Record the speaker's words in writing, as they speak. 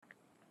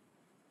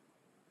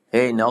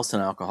Hey,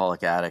 Nelson,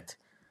 alcoholic addict.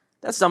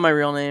 That's not my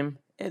real name.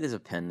 It is a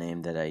pen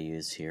name that I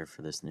use here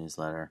for this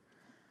newsletter.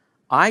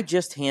 I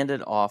just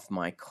handed off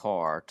my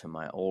car to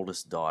my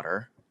oldest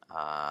daughter,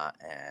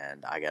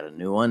 and I got a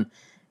new one.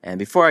 And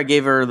before I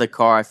gave her the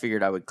car, I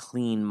figured I would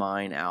clean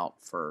mine out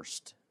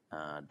first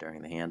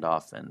during the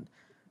handoff. And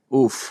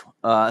oof,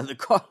 the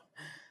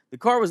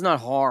car was not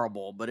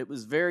horrible, but it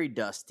was very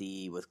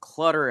dusty with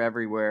clutter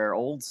everywhere,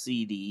 old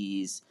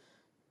CDs.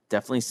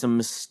 Definitely some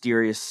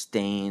mysterious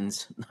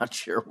stains. Not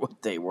sure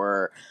what they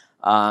were.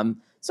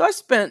 So I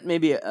spent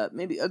maybe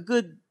a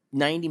good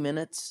 90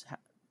 minutes,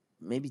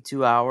 maybe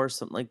 2 hours,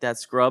 something like that,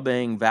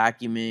 scrubbing,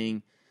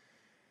 vacuuming,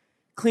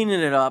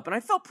 cleaning it up, and I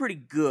felt pretty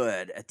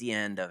good at the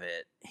end of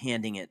it,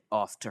 handing it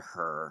off to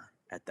her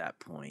at that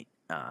point.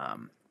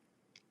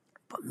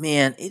 But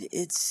man,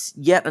 it's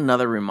yet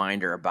another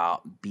reminder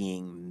about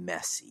being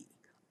messy.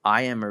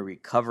 I am a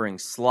recovering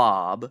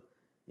slob,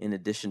 in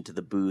addition to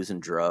the booze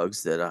and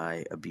drugs that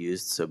I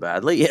abused so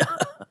badly.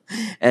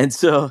 and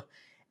so,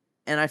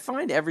 and I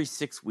find every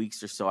 6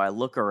 weeks or so, I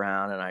look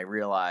around and I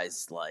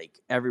realize, like,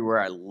 everywhere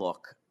I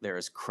look, there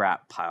is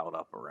crap piled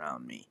up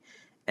around me.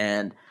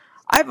 And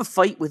I have a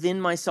fight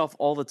within myself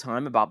all the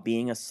time about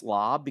being a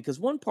slob, because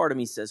one part of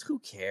me says, who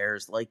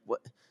cares? Like, what?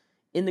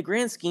 In the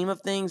grand scheme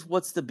of things,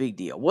 what's the big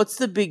deal? What's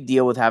the big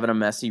deal with having a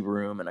messy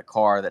room and a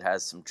car that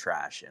has some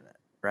trash in it,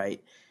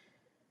 right?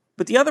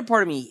 But the other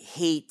part of me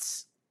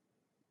hates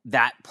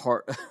that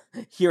part,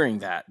 hearing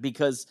that,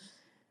 because,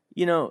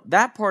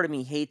 that part of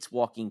me hates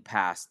walking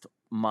past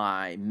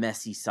my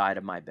messy side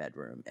of my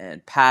bedroom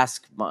and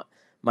past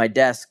my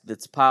desk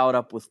that's piled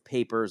up with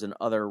papers and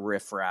other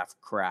riffraff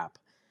crap.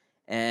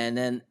 And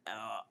then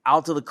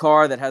out to the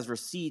car that has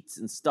receipts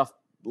and stuff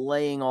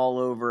laying all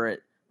over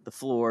it, the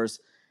floors.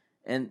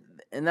 And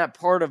that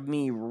part of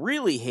me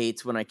really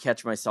hates when I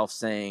catch myself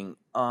saying,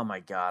 oh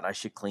my God, I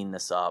should clean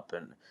this up.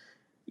 And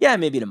yeah,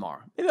 maybe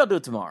tomorrow. Maybe I'll do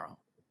it tomorrow.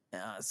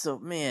 So,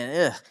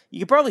 man, you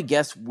can probably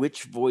guess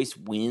which voice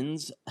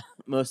wins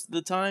most of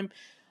the time.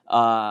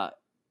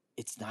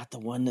 It's not the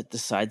one that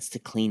decides to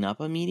clean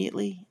up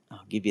immediately.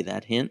 I'll give you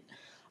that hint.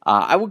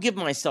 I will give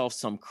myself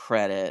some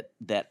credit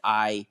that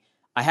I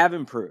have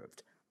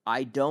improved.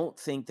 I don't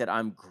think that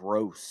I'm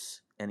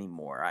gross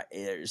anymore.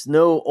 There's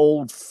no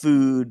old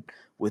food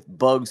with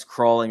bugs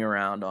crawling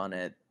around on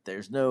it.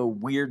 There's no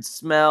weird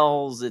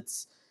smells.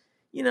 It's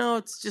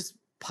just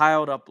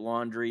piled up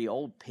laundry,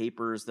 old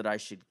papers that I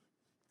should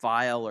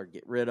file or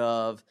get rid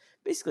of.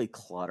 Basically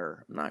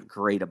clutter. I'm not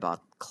great about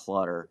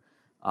clutter.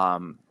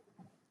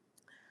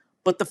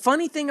 But the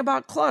funny thing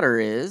about clutter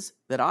is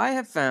that I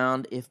have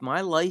found if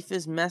my life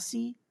is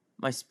messy,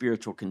 my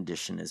spiritual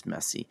condition is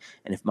messy.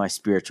 And if my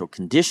spiritual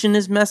condition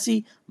is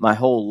messy, my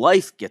whole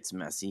life gets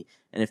messy.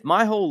 And if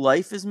my whole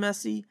life is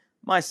messy,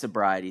 my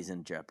sobriety is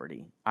in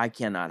jeopardy. I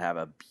cannot have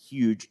a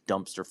huge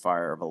dumpster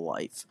fire of a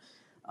life.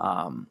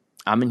 I'm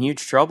in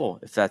huge trouble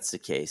if that's the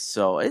case.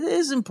 So it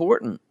is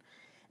important.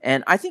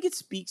 And I think it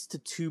speaks to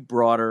two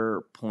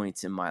broader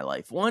points in my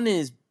life. One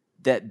is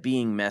that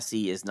being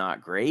messy is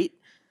not great,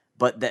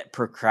 but that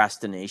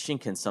procrastination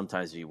can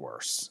sometimes be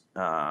worse.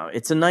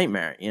 It's a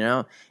nightmare,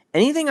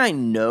 Anything I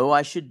know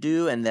I should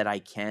do and that I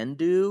can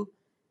do,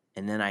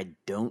 and then I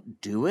don't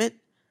do it,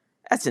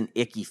 that's an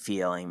icky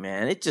feeling,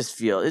 man. It's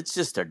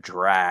just a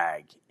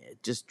drag.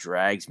 It just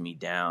drags me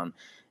down.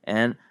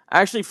 And I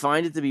actually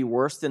find it to be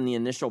worse than the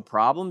initial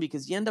problem,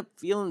 because you end up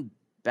feeling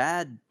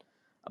bad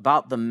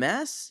about the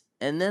mess,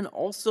 and then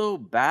also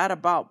bad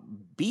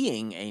about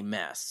being a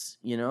mess,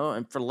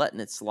 and for letting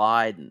it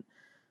slide.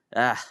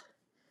 And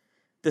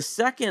the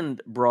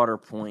second broader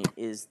point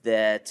is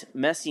that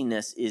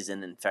messiness is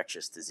an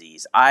infectious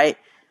disease. I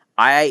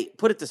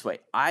put it this way.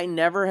 I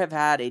never have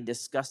had a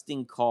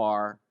disgusting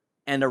car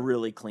and a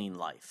really clean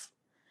life.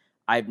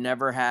 I've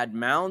never had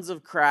mounds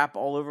of crap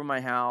all over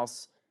my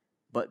house,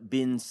 but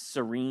been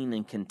serene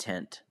and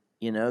content.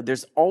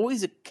 There's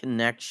always a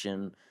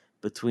connection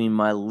between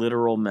my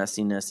literal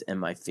messiness and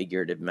my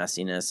figurative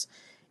messiness.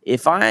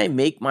 If I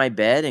make my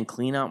bed and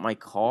clean out my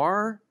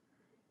car,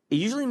 it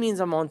usually means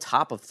I'm on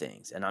top of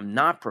things and I'm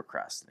not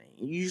procrastinating.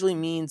 It usually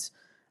means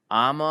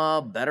I'm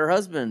a better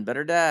husband,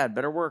 better dad,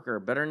 better worker,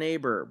 better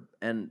neighbor,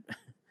 and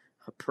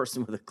a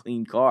person with a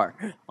clean car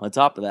on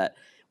top of that.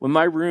 When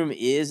my room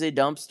is a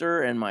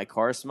dumpster and my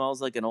car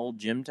smells like an old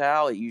gym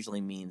towel, it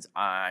usually means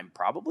I'm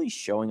probably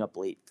showing up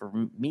late for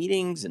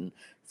meetings and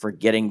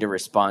forgetting to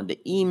respond to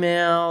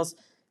emails,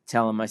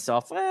 telling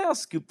myself, well, I'll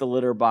scoop the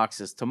litter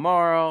boxes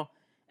tomorrow,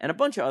 and a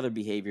bunch of other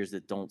behaviors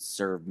that don't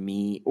serve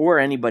me or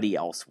anybody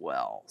else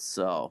well.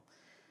 So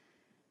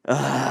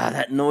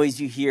that noise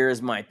you hear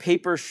is my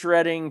paper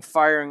shredding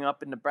firing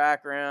up in the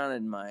background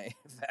and my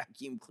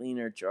vacuum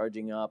cleaner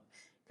charging up,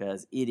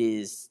 because it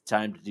is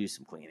time to do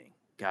some cleaning.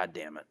 God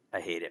damn it.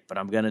 I hate it, but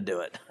I'm going to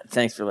do it.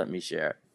 Thanks for letting me share.